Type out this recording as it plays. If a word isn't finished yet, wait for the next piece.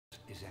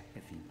is a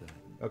heavy burden.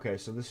 Okay,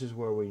 so this is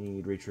where we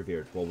need reach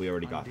revered. Well, we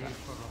already got that.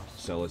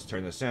 So let's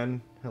turn this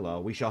in. Hello.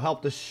 We shall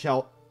help the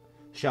shall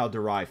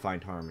derive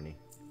find harmony.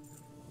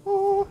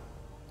 Oh.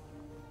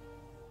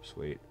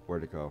 Sweet.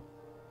 Where'd it go?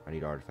 I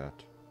need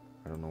artifact.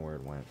 I don't know where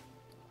it went.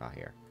 Ah,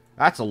 here.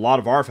 That's a lot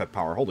of artifact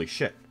power. Holy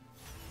shit.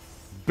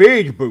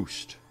 Big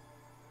boost.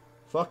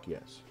 Fuck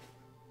yes.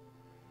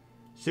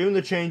 Soon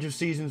the change of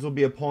seasons will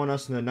be upon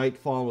us, and the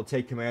Nightfall will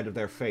take command of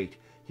their fate.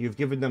 You have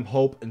given them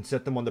hope and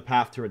set them on the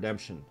path to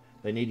redemption.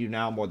 They need you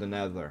now more than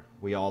ever.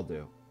 We all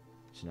do.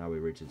 So now we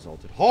reach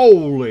Exalted.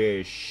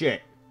 Holy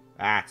shit!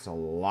 That's a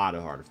lot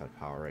of artifact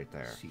power right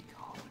there. Seek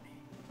harmony.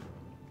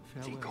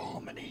 Seek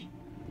harmony.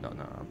 No,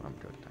 I'm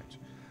good, thanks.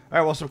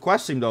 Alright, well, some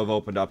quests seem to have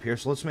opened up here,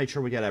 so let's make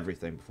sure we get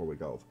everything before we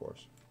go, of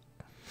course.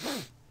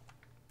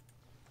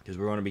 Because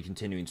we're going to be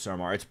continuing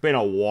Suramar. It's been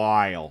a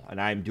while, and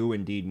I do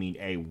indeed mean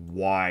a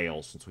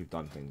while since we've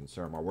done things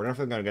in Suramar. We're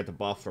definitely going to get the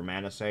buff for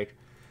mana's sake,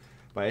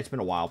 but it's been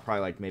a while,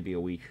 probably like maybe a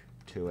week,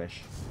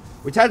 2-ish.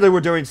 We technically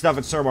were doing stuff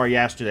at Suramar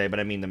yesterday, but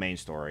I mean the main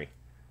story.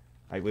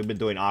 Like, we've been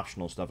doing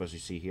optional stuff, as you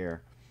see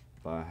here,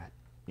 but,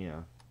 you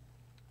know.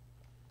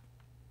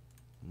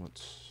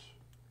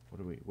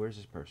 Where's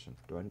this person?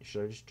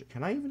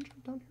 Can I even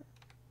jump down here?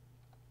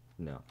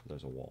 No,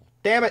 there's a wall.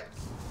 Damn it!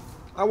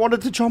 I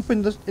wanted to jump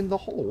in the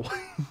hole.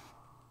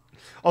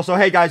 Also,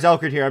 hey guys,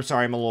 Xel'crin here. I'm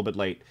sorry, I'm a little bit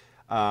late.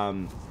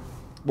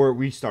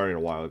 We started a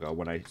while ago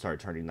when I started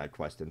turning that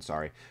quest in.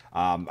 Sorry.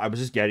 I was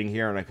just getting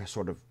here and I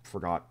sort of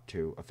forgot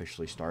to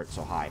officially start.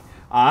 So hi.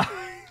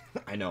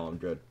 I know I'm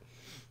good.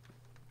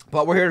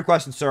 But we're here to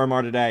quest in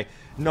Suramar today.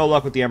 No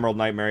luck with the Emerald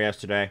Nightmare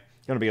yesterday.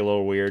 It's gonna be a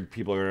little weird.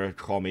 People are gonna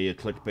call me a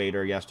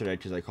clickbaiter yesterday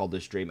because I called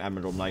this stream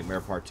Emerald Nightmare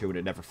Part 2 and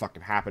it never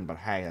fucking happened. But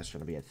hey, that's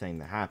gonna be a thing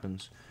that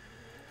happens.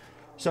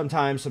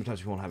 Sometimes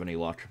we won't have any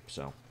luck,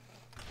 so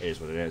it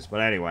is what it is. But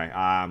anyway,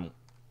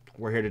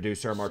 we're here to do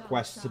Suramar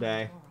quests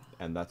today,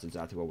 and that's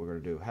exactly what we're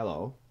going to do.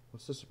 Hello.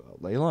 What's this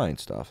about? Ley line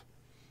stuff.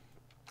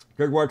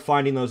 Good work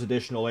finding those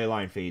additional ley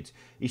line feeds.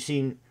 You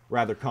seem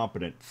rather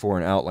competent for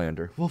an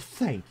Outlander. Well,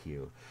 thank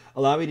you.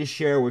 Allow me to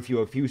share with you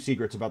a few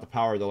secrets about the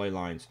power of the ley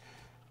lines.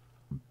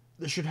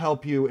 This should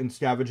help you in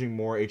scavenging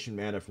more ancient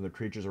mana from the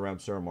creatures around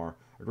Suramar.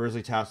 A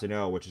grisly task to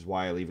know, which is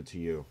why I leave it to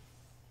you.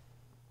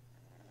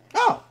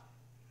 Oh!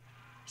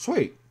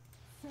 Sweet.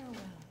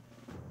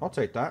 I'll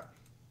take that.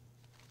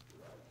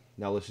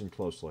 Now listen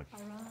closely.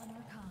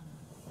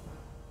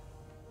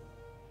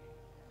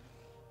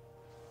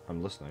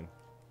 I'm listening.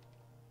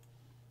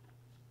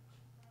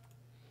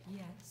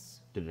 Yes.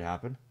 Did it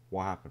happen?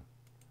 What happened?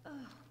 Oh,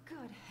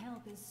 good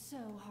help is so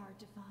hard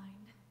to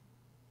find.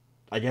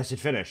 I guess it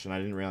finished and I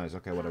didn't realize.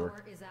 Okay, whatever.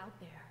 Power is out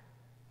there.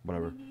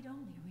 Whatever. We need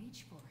only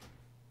reach for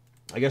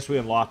it. I guess we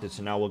unlocked it,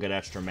 so now we'll get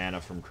extra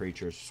mana from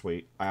creatures.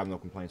 Sweet. I have no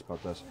complaints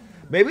about this.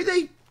 Maybe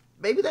they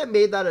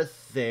made that a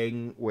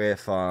thing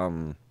with,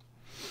 I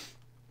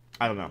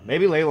don't know.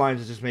 Maybe ley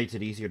lines just makes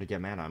it easier to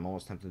get mana. I'm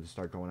almost tempted to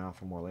start going out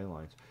for more ley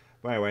lines.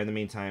 But anyway, in the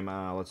meantime,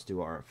 let's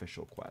do our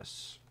official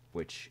quests,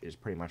 which is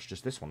pretty much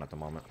just this one at the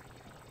moment.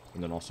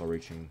 And then also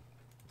reaching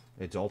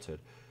Exalted,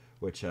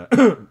 which, it's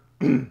going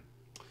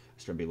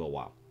to be a little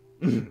while.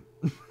 It's going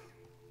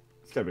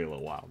to be a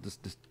little while.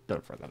 Just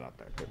don't throw that out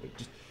there.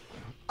 Just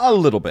a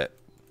little bit.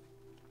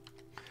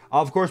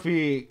 Of course,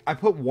 I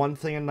put one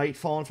thing in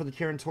Nightfall for the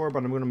Kirin Tor,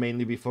 but I'm going to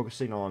mainly be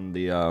focusing on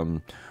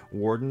the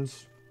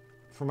Wardens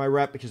for my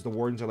rep, because the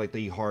Wardens are like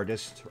the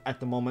hardest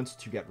at the moment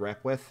to get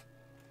rep with.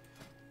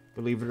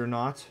 Believe it or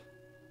not.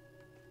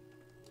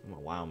 Oh,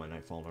 wow, my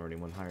Nightfall already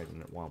went higher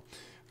than it. Wow.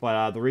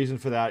 But the reason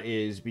for that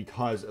is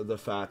because of the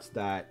fact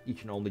that you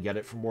can only get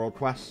it from World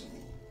Quests.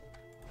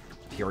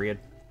 Period.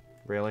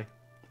 Really.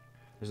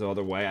 There's no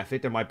other way. I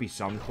think there might be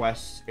some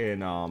quests in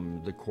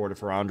the Court of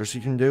Ferandris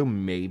you can do.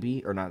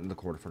 Maybe. Or not in the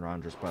Court of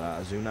Ferandris, but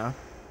Azuna.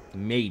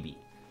 Maybe.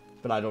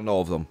 But I don't know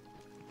of them.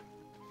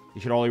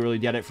 You should only really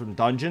get it from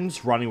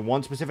dungeons. Running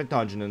one specific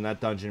dungeon, and that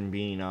dungeon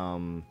being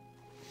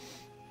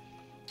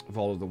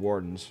Vault of the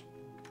Wardens.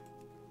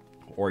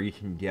 Or you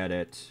can get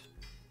it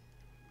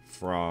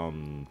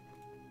from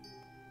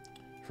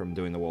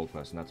doing the world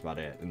quest, and that's about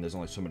it. And there's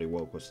only so many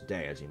world quests a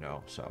day, as you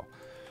know, so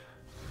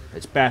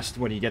it's best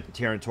when you get the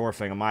Kirin Tor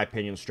thing. In my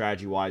opinion,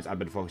 strategy-wise, I've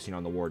been focusing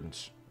on the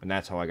Wardens, and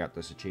that's how I got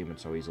this achievement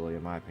so easily,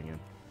 in my opinion.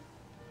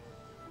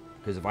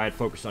 Because if I had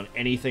focused on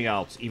anything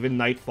else, even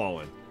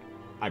Nightfallen,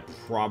 I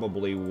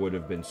probably would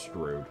have been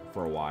screwed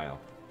for a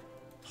while.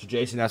 So,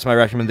 Jason, that's my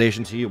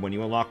recommendation to you. When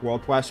you unlock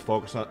World Quest,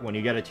 focus on, when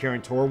you get a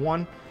Kirin Tor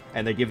one,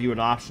 and they give you an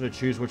option to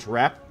choose which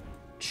rep,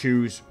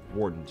 choose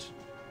Wardens.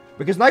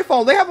 Because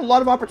Nightfall, they have a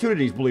lot of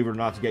opportunities, believe it or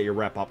not, to get your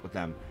rep up with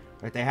them.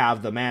 Like, they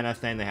have the mana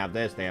thing, they have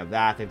this, they have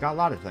that, they've got a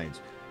lot of things.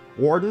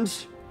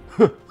 Wardens,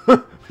 you're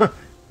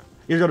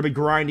going to be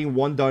grinding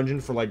one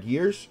dungeon for, like,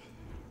 years,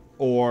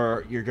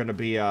 or you're going to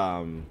be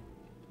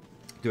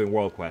doing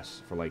world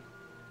quests for, like,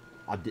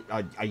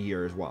 a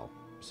year as well.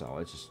 So,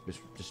 it's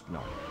just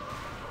no.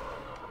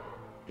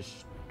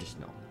 Just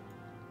no.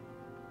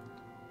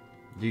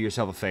 Do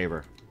yourself a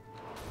favor.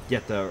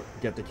 Get the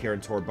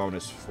Kirin Tor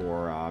bonus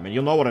for, and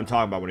you'll know what I'm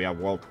talking about when you have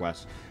world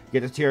quests.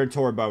 Get the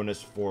territory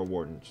bonus for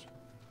wardens.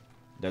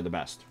 They're the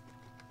best.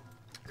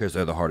 Because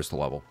they're the hardest to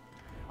level.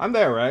 I'm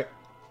there, right?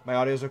 My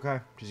audio's okay?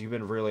 Because you've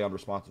been really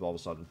unresponsive all of a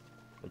sudden.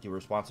 Like, you were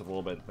responsive a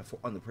little bit before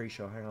on the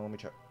pre-show. Hang on, let me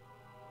check.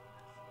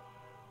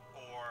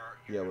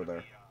 Yeah, we're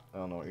there. I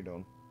don't know what you're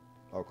doing.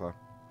 Okay.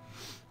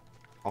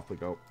 Off we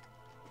go.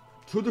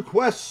 To the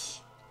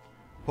quests!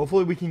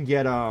 Hopefully we can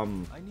get,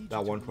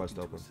 that one quest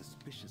open. A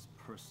suspicious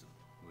person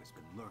who has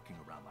been lurking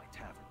around my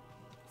tavern.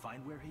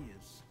 Find where he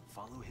is,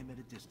 follow him at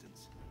a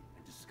distance,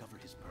 and discover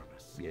his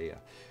purpose. Yeah.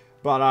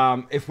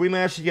 But, if we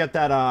manage to get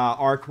that,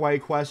 Archway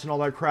quest and all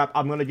that crap,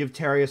 I'm gonna give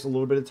Terius a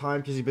little bit of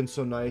time, because he's been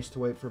so nice to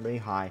wait for me.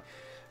 Hi.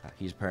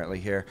 He's apparently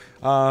here.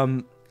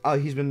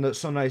 He's been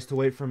so nice to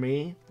wait for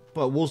me.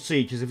 But we'll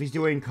see, because if he's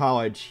doing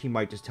college, he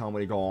might just tell me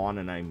to go on,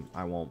 and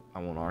I won't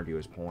argue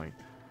his point.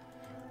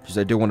 Because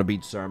I do want to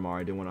beat Surmar.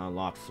 I do want to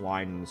unlock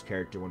flying in this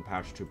character when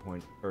patch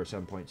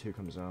 7.2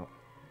 comes out.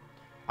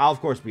 I'll of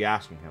course be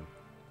asking him.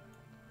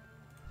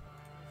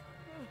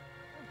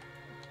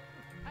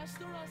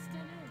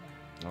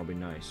 That'll be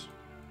nice.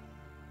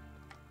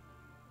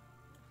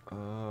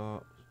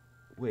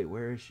 Wait,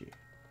 where is she?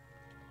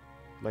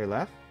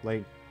 Laylef?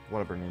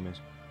 Whatever her name is.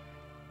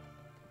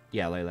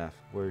 Yeah, Laylef.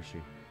 Where is she?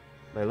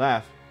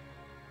 Laylef.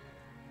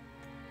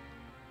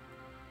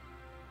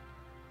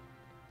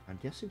 I'm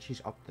guessing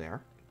she's up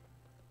there.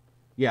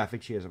 Yeah, I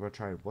think she is. I'm gonna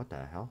try. What the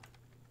hell?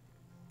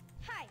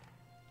 Hi.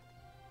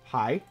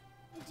 Hi.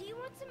 Do you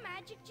want some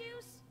magic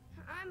juice?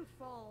 I'm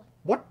full.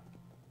 What?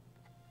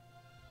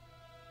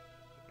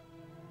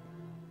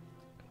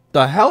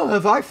 The hell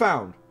have I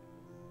found?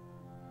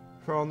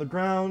 Fur on the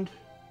ground.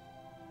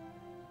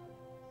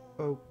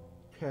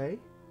 Okay.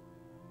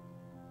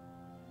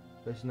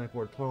 Place neck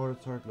word tower,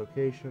 target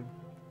location.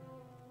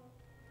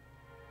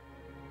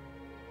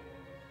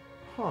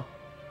 Huh.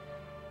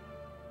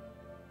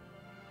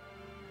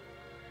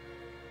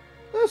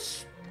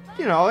 That's,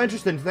 you know,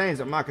 interesting things.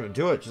 I'm not going to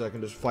do it because I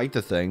can just fight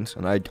the things,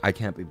 and I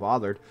can't be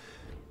bothered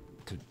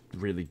to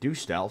really do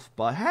stealth.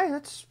 But hey,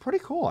 that's pretty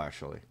cool,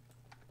 actually.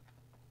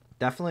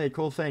 Definitely a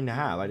cool thing to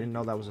have. I didn't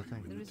know that was a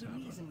thing. There is a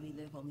reason we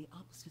live on the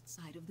opposite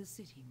side of the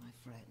city, my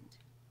friend.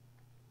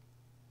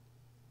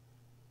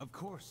 Of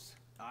course,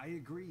 I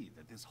agree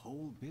that this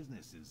whole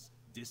business is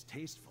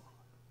distasteful.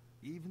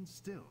 Even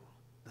still,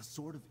 the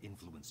sort of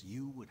influence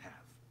you would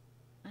have.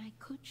 I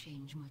could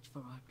change much for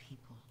our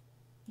people.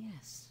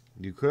 Yes.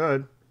 You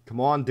could. Come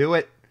on, do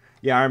it.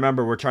 Yeah, I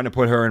remember we're trying to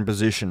put her in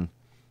position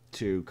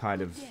to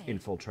kind of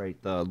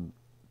infiltrate the,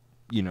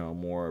 you know,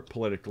 more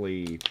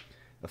politically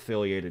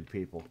affiliated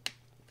people.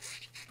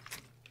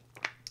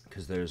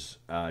 Because there's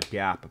a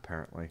gap,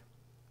 apparently.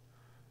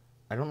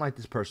 I don't like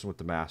this person with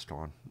the mask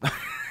on. I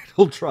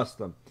don't trust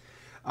them.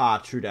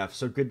 Truedeath,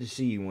 so good to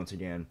see you once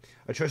again.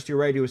 I trust you're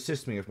ready to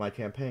assist me with my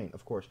campaign,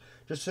 of course.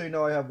 Just so you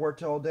know, I have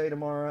worked all day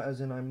tomorrow,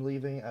 as in I'm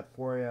leaving at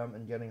 4 a.m.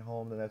 and getting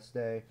home the next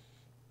day,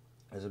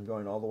 as I'm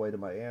going all the way to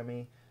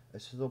Miami. I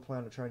still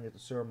plan to try and get the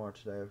Surmar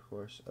today, of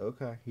course.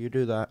 Okay, you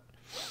do that.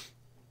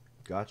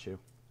 Got you.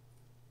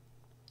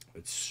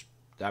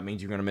 That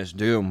means you're going to miss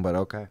Doom, but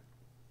okay.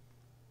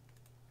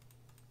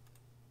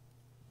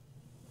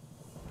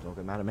 Don't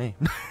get mad at me.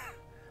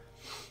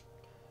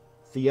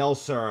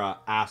 Xel'crin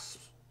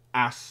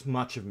asks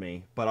much of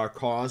me, but our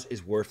cause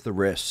is worth the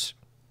risks.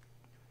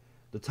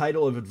 The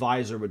title of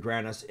advisor would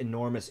grant us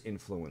enormous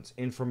influence,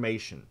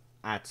 information,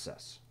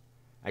 access.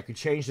 I could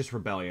change this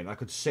rebellion. I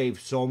could save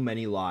so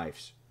many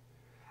lives.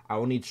 I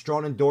will need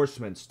strong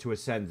endorsements to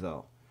ascend,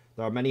 though.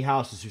 There are many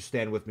houses who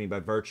stand with me by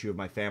virtue of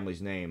my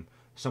family's name.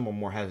 Some are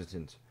more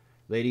hesitant.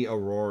 Lady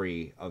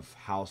Aurori of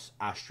House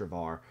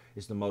Astravar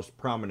is the most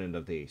prominent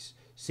of these.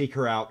 Seek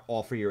her out,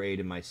 offer your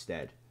aid in my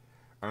stead.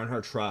 Earn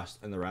her trust,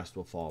 and the rest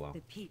will follow.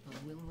 The people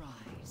will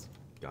rise.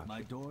 Gotcha.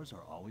 My doors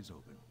are always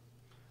open.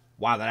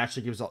 Wow, that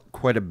actually gives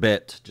quite a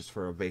bit just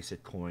for a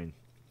basic coin.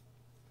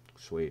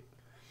 Sweet.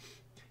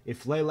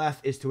 If Laylef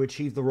is to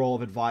achieve the role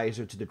of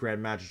advisor to the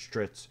Grand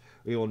Magistrates,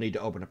 we will need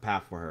to open a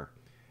path for her.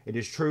 It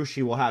is true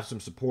she will have some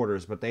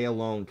supporters, but they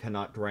alone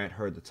cannot grant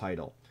her the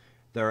title.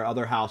 There are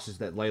other houses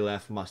that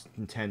Laylef must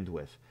contend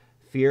with.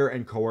 Fear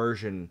and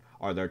coercion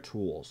are their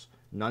tools.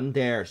 None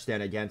dare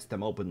stand against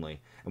them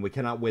openly, and we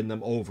cannot win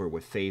them over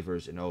with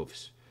favors and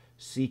oaths.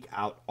 Seek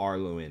out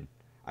Arluin.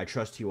 I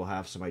trust he will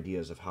have some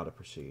ideas of how to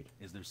proceed.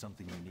 Is there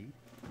something you need?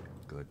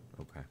 Good.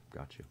 Okay.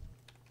 Got you.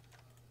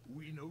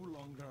 We no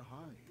longer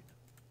hide.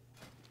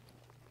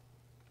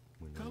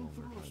 We no Come longer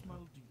through hide. us,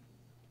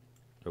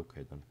 Maldi.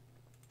 Okay, then.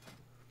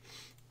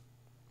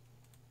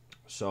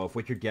 So, if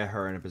we could get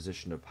her in a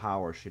position of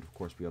power, she'd, of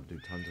course, be able to do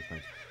tons of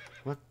things.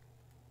 What?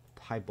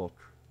 Hi, book.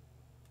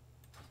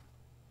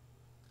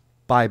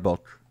 Bye,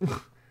 book.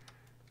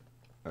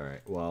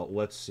 Alright, well,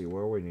 let's see.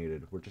 Where are we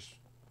needed? We're just...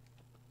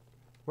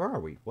 Where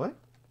are we? What?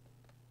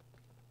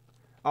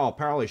 Oh,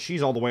 apparently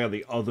she's all the way on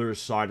the other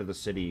side of the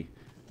city.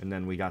 And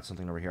then we got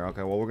something over here.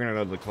 Okay, well, we're gonna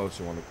go to the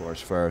closer one, of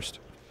course, first.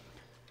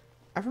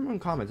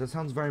 Evermoon comments. That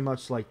sounds very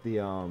much like the,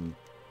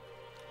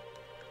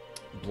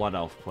 Blood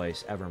Elf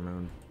place,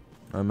 Evermoon.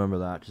 I remember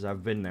that, because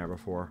I've been there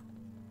before.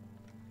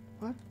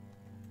 What?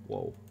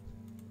 Whoa.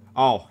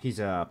 Oh, he's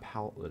a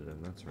paladin.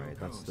 That's right.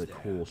 That's the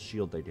cool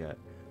shield they get.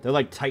 They're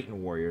like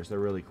Titan warriors. They're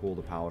really cool,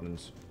 the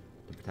paladins.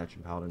 The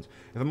protection paladins.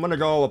 If I'm going to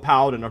go a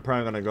paladin, I'm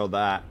probably going to go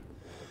that.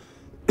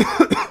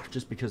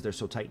 Just because they're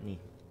so titany.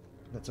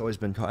 That's always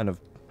been kind of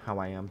how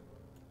I am.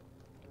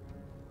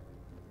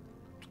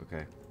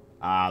 Okay.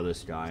 Ah,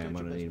 this guy. I'm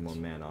going to need more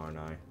mana, aren't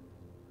I?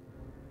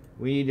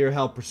 We need your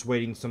help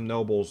persuading some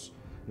noble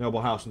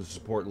houses to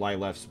support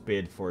Lilef's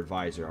bid for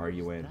advisor. Are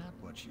you in?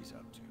 What she's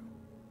up to.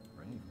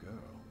 Brave girl.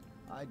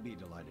 I'd be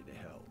delighted to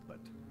help, but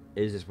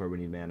Is this where we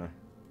need mana?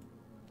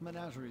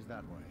 menagerie's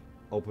that way.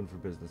 Open for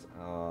business.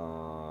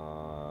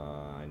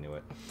 I knew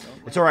it.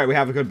 It's alright, we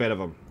have a good bit of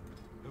them.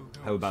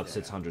 I have about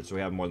 600, so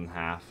we have more than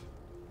half.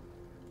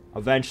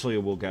 Eventually,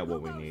 we'll get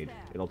what we need.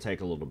 It'll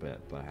take a little bit,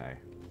 but hey.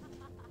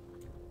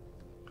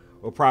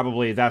 Well,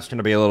 probably that's going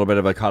to be a little bit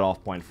of a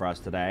cutoff point for us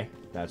today.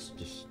 That's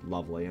just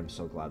lovely. I'm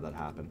so glad that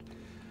happened.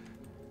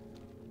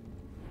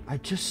 I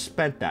just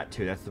spent that,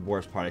 too. That's the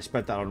worst part. I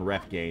spent that on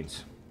rep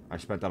gains. I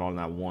spent that on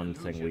that one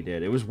thing we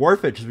did. It was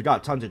worth it, because we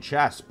got tons of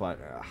chests, but...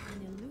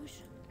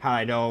 had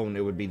I known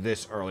it would be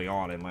this early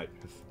on, it might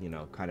have, you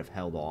know, kind of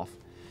held off.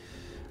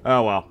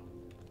 Oh, well.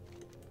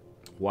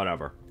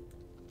 Whatever.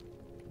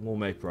 We'll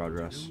make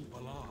progress.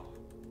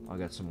 I'll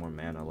get some more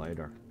mana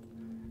later.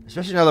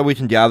 Especially now that we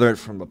can gather it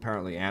from,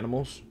 apparently,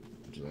 animals.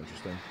 Which is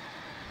interesting.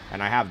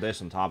 And I have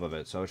this on top of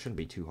it, so it shouldn't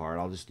be too hard.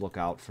 I'll just look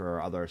out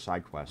for other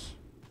side quests.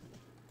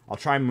 I'll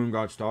try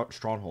Moonguard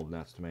Stronghold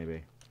next,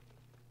 maybe.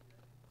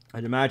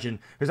 I'd imagine...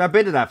 because I've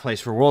been to that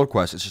place for World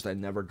Quest. It's just I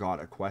never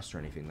got a quest or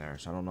anything there,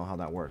 so I don't know how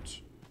that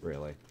works,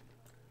 really.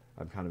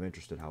 I'm kind of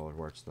interested how it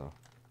works, though.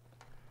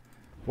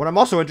 What I'm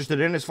also interested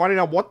in is finding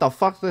out what the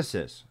fuck this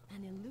is.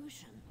 An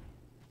illusion.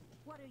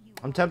 What are you?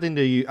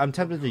 I'm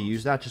tempted to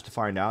use that just to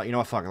find out. You know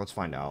what? Fuck it. Let's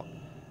find out.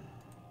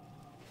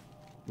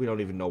 We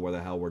don't even know where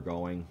the hell we're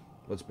going.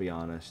 Let's be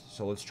honest.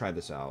 So let's try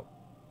this out.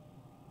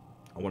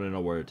 I want to know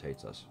where it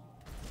takes us.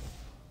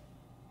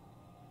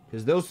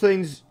 Because those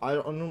things, I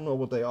don't know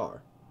what they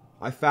are.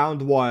 I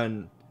found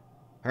one.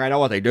 I know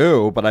what they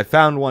do, but I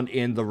found one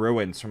in the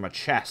ruins from a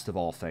chest of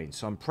all things.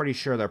 So I'm pretty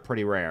sure they're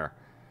pretty rare.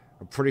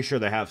 I'm pretty sure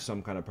they have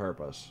some kind of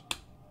purpose.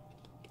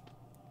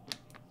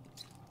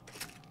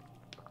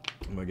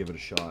 I'm gonna give it a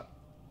shot.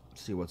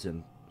 See what's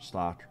in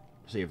stock.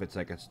 See if it's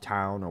like a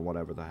town or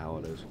whatever the hell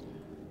it is.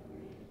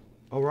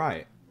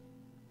 Alright.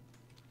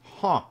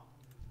 Huh.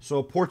 So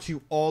it ports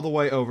you all the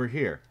way over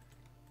here.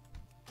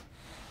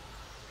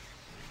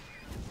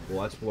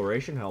 Well,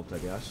 exploration helped, I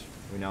guess.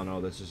 We now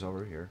know this is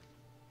over here.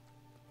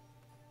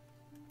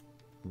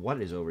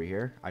 What is over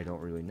here? I don't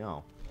really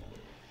know.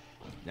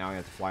 Now I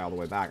have to fly all the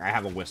way back. I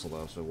have a whistle,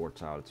 though, so it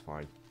works out. It's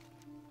fine.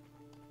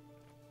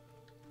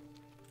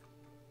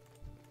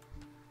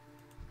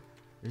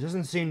 It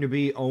doesn't seem to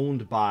be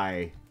owned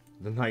by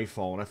the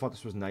Nightfall, and I thought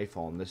this was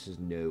Nightfall, and this is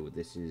no.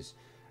 This is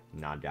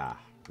Naga.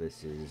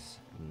 This is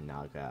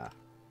Naga.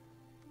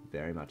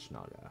 Very much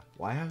Naga.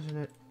 Why hasn't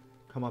it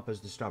come up as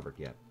discovered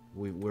yet?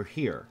 We're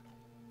here.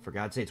 For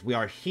God's sakes, we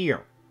are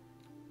here.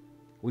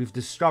 We've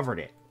discovered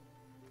it.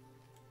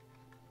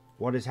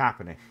 What is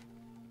happening?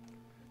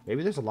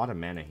 Maybe there's a lot of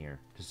mana here.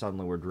 Because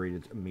suddenly we're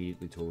greeted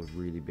immediately to a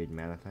really big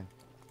mana thing.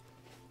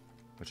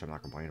 Which I'm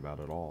not complaining about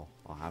at all.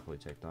 I'll happily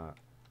take that.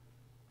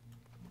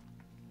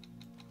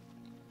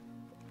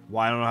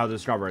 Well, I don't know how to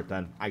discover it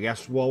then. I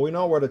guess, well, we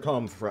know where to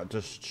come for it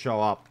to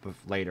show up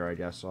later, I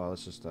guess. So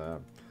let's just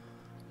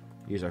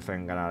use our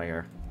thing and get out of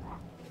here.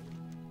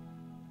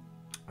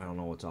 I don't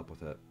know what's up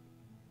with it.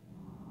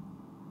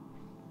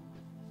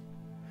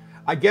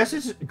 I guess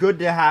it's good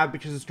to have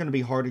because it's going to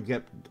be hard to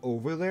get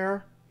over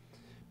there.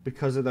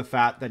 Because of the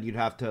fact that you'd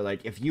have to,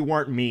 like, if you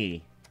weren't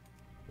me,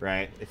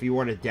 right? If you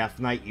weren't a Death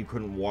Knight, you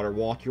couldn't water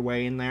walk your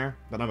way in there.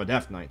 But I'm a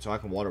Death Knight, so I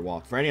can water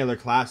walk. For any other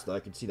class, though, I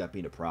could see that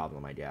being a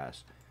problem, I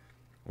guess.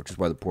 Which is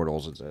why the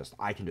portals exist.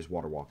 I can just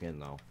water walk in,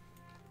 though.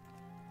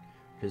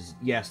 Because,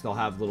 yes, they'll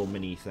have little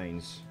mini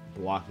things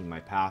blocking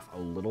my path a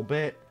little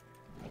bit.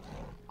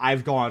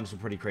 I've gone some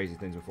pretty crazy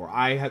things before.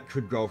 I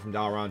could go from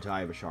Dalron to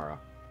Ivashara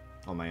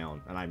on my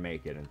own, and I'd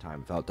make it in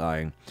time without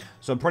dying.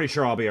 So I'm pretty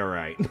sure I'll be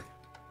alright.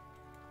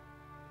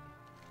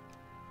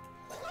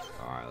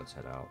 Alright, let's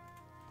head out.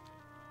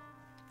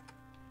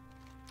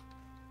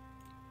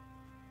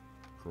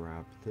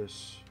 Grab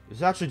this.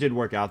 This actually did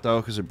work out, though,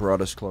 because it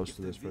brought us close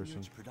to this person.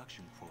 If the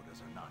production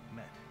quotas are not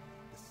met,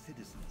 the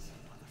citizens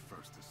are the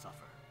first to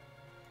suffer.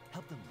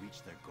 Help them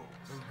reach their goals,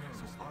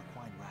 so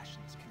Arquine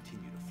rations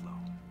continue to flow.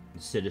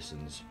 The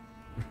citizens.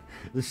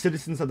 The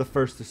citizens are the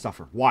first to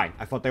suffer. Why?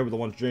 I thought they were the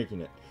ones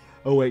drinking it.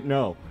 Oh, wait,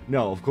 no.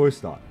 No, of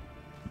course not.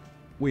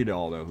 We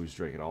all know who's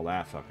drinking all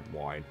that fucking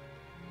wine.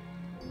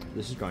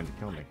 This is going to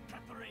kill me.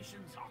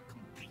 Preparations are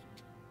complete.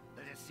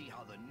 Let us see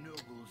how the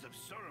nobles of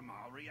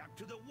Suramar react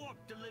to the warp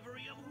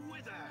delivery of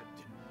Withered.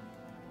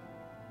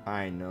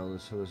 I know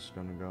this how this is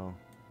gonna go.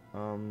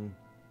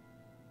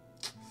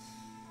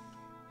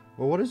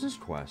 Well, what is this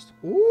quest?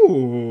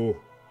 Ooh.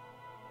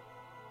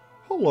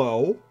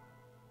 Hello.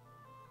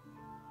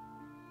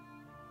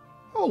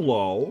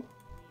 Hello.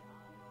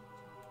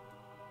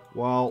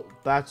 Well,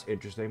 that's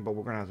interesting, but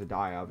we're gonna have to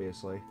die,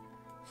 obviously.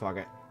 Fuck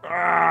it.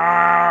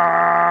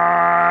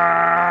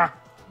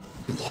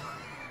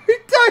 He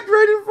died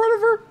right in front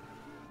of her!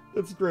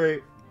 That's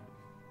great.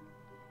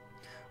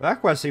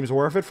 That quest seems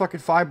worth it. Fucking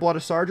 5 Blood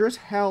of Sargeras?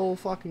 Hell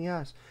fucking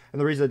yes. And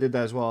the reason I did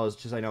that as well is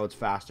just I know it's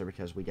faster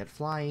because we get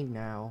flying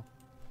now.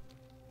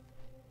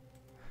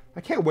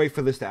 I can't wait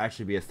for this to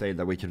actually be a thing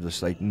that we can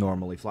just, like,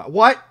 normally fly.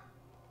 What?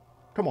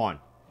 Come on.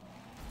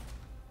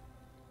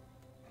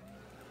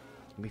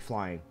 Be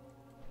flying.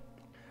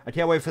 I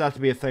can't wait for that to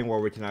be a thing where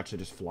we can actually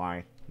just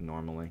fly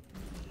normally.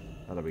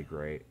 That'll be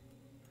great.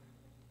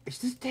 It's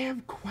this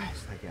damn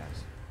quest, I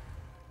guess.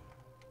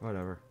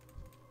 Whatever.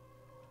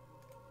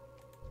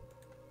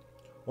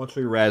 Once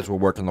we res, we'll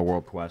work on the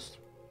world quest.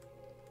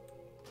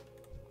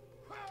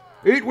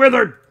 Eat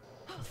withered!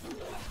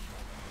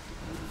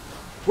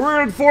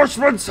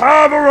 Reinforcements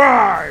have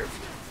arrived!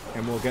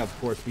 And we'll,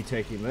 of course, be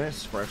taking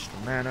this for extra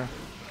mana.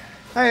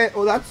 Hey,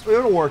 well,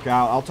 it'll work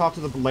out. I'll talk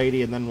to the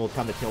lady, and then we'll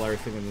kind of kill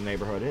everything in the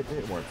neighborhood.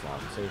 It works out,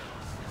 see?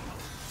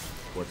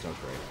 Works out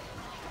great.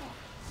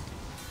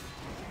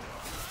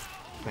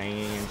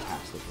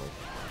 Fantastically.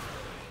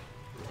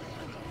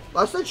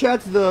 Last I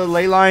checked, the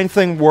ley line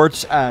thing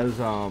works as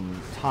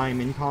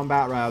time in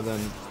combat rather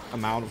than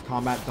amount of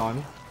combat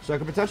done. So I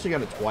could potentially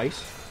get it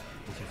twice,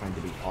 which I find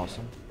to be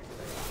awesome.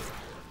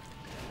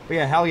 But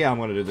yeah, hell yeah, I'm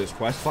gonna do this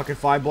quest. Fucking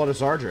 5 Blood of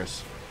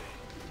Sargeras.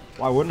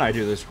 Why wouldn't I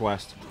do this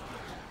quest?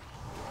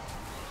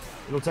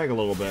 It'll take a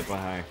little bit, but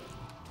hey.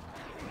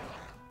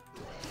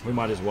 We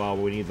might as well.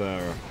 We need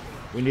the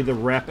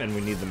rep and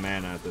we need the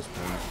mana at this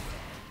point.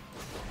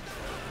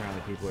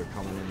 Apparently people are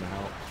coming in to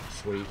help.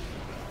 Sweet.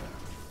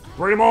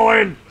 Bring them all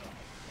in!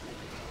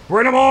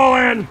 Bring them all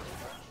in!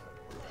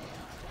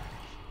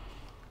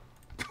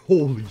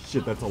 Holy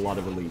shit, that's a lot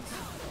of elites.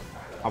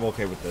 I'm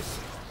okay with this.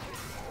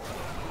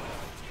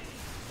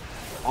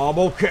 I'm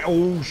okay.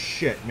 Oh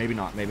shit. Maybe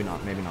not, maybe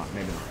not, maybe not,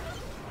 maybe not.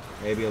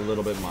 Maybe a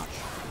little bit much.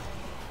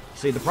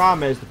 See, the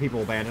problem is the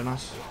people abandon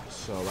us,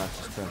 so that's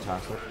just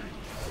fantastic.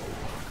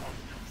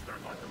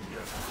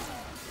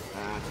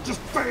 That's just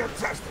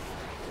fantastic.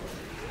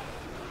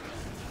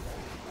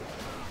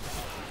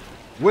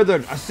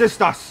 Withered,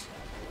 assist us.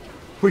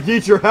 We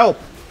need your help.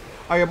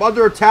 I am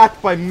under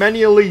attack by many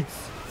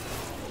elites.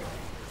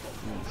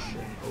 Oh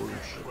shit, oh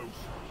shit.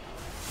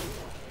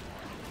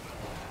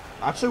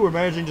 Actually, we're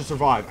managing to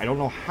survive. I don't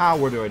know how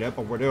we're doing it,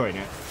 but we're doing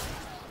it.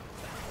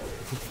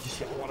 Just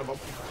get one of them.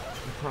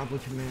 I probably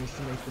can manage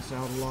to make this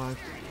out alive.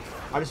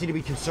 I just need to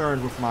be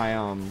concerned with my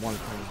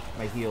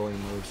my healing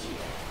moves.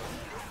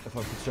 If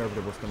I'm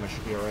conservative with them, I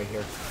should be right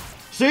here.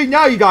 See,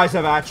 now you guys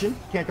have action.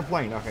 Can't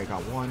complain. Okay,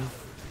 got one.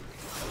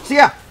 See,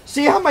 yeah.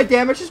 See how my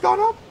damage has gone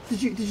up?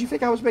 Did you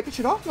think I was making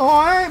shit up? No,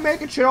 I ain't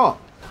making shit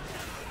up.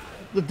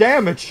 The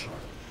damage.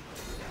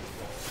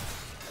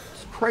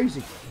 It's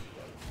crazy.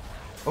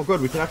 Oh,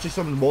 good. We can actually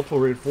summon multiple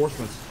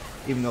reinforcements,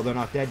 even though they're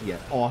not dead yet.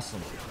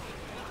 Awesome.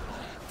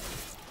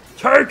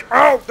 Take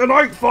out the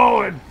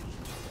Nightfallen!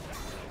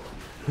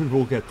 And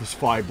we'll get this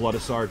 5 Blood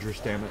of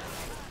Sargeras, damn it.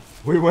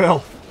 We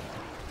will.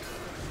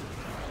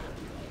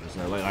 Is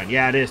there a ley line?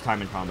 Yeah, it is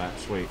time in combat.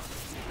 Sweet.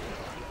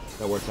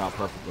 That works out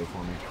perfectly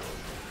for me.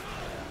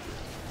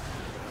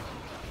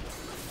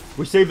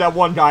 We saved that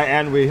one guy,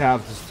 and we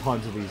have just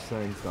tons of these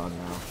things done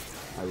now.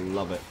 I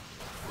love it.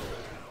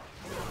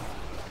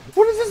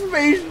 What is this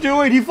mage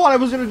doing? He thought I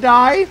was gonna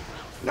die?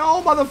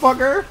 No,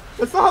 motherfucker.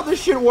 That's not how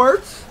this shit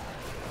works.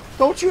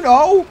 Don't you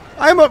know?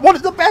 I'm one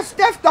of the best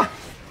Death Knights.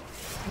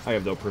 I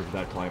have no proof of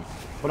that claim.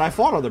 But I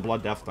fought other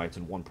Blood Death Knights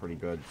and won pretty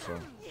good, so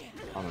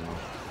I don't know.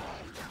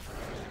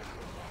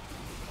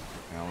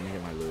 Yeah, let me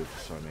get my loot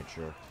so I make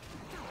sure.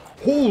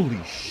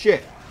 Holy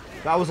shit!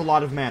 That was a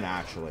lot of mana,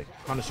 actually.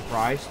 Kind of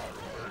surprised.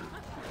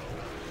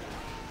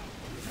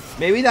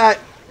 Maybe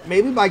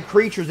by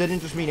creatures they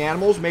didn't just mean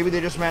animals. Maybe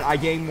they just meant I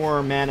gain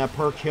more mana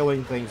per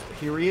killing things,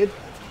 period.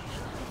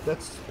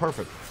 That's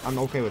perfect. I'm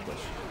okay with this.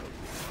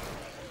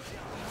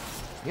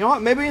 You know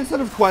what? Maybe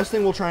instead of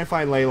questing, we'll try and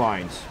find ley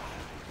lines.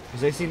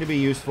 Because they seem to be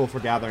useful for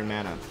gathering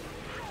mana.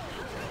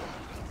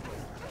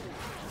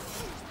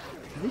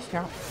 Do these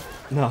count?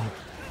 No.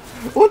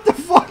 What the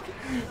fuck?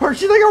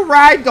 She's like a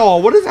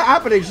ragdoll. What is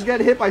happening? She's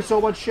getting hit by so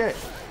much shit.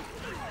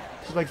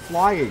 She's like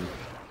flying.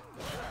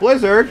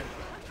 Blizzard?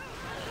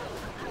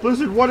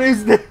 Blizzard, what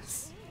is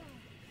this?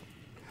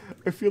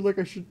 I feel like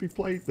I shouldn't be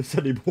playing this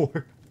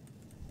anymore.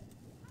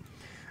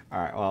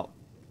 Alright, well,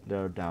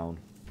 they're down.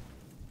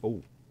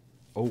 Oh.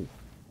 Oh.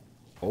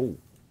 Oh.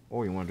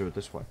 Oh, you want to do it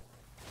this way.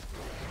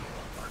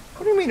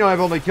 What do you mean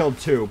I've only killed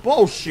 2?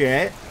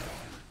 Bullshit!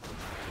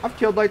 I've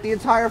killed, like, the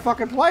entire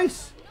fucking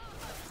place.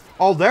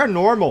 Oh, they're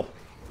normal.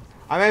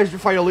 I managed to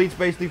fight elites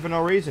basically for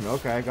no reason.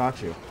 Okay, I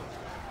got you.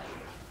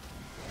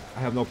 I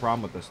have no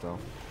problem with this, though.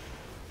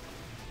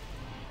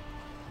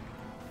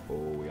 Oh,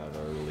 we got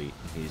another elite.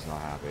 He's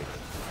not happy.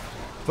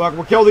 Fuck,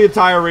 we'll kill the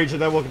entire region,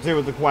 then we'll continue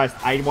with the quest.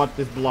 I want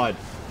this blood.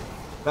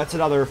 That's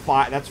another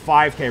 5. That's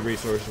 5k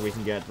resources we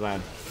can get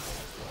then.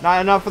 Not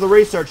enough for the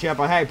research yet,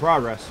 but hey,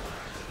 progress.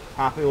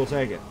 Happy we'll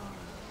take it.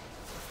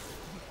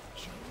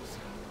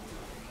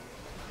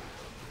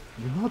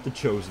 You're not the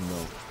chosen,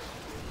 though.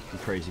 You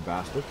crazy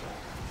bastard.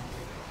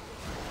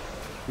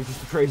 You're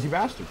just a crazy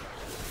bastard.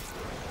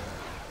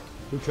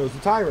 Who chose the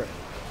tyrant?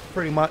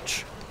 Pretty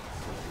much.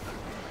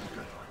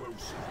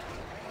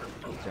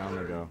 Down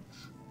they go.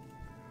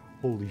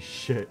 Holy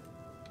shit.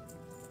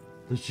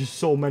 There's just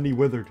so many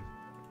withered.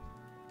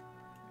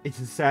 It's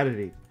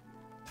insanity.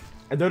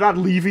 And they're not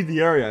leaving the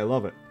area. I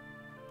love it.